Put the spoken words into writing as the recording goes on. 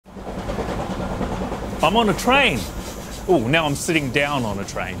I'm on a train. Oh, now I'm sitting down on a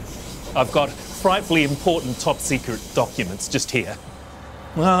train. I've got frightfully important top secret documents just here.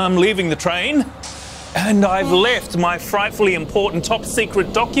 I'm leaving the train and I've left my frightfully important top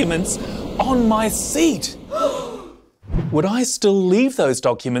secret documents on my seat. Would I still leave those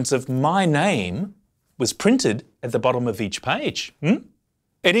documents if my name was printed at the bottom of each page? And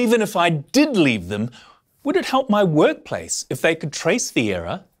even if I did leave them, would it help my workplace if they could trace the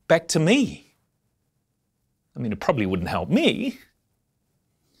error back to me? I mean, it probably wouldn't help me.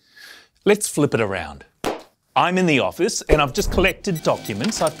 Let's flip it around. I'm in the office and I've just collected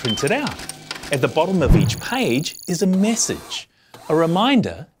documents I've printed out. At the bottom of each page is a message, a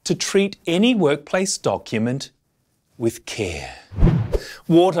reminder to treat any workplace document with care.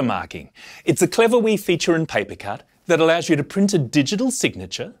 Watermarking. It's a clever wee feature in PaperCut that allows you to print a digital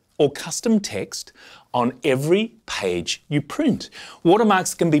signature or custom text on every page you print.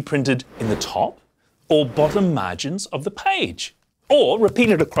 Watermarks can be printed in the top or bottom margins of the page, or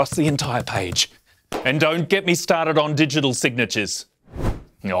repeated across the entire page. And don't get me started on digital signatures.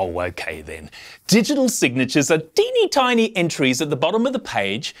 Oh, okay then. Digital signatures are teeny tiny entries at the bottom of the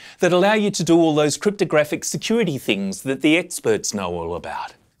page that allow you to do all those cryptographic security things that the experts know all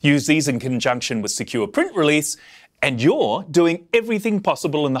about. Use these in conjunction with secure print release, and you're doing everything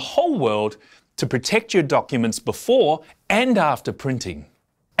possible in the whole world to protect your documents before and after printing.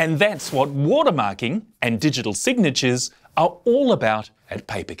 And that's what watermarking and digital signatures are all about at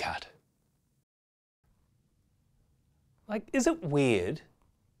PaperCut. Like, is it weird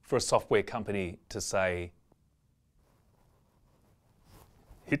for a software company to say,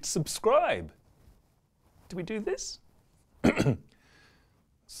 hit subscribe? Do we do this?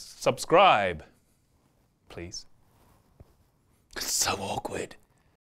 Subscribe, please. It's so awkward.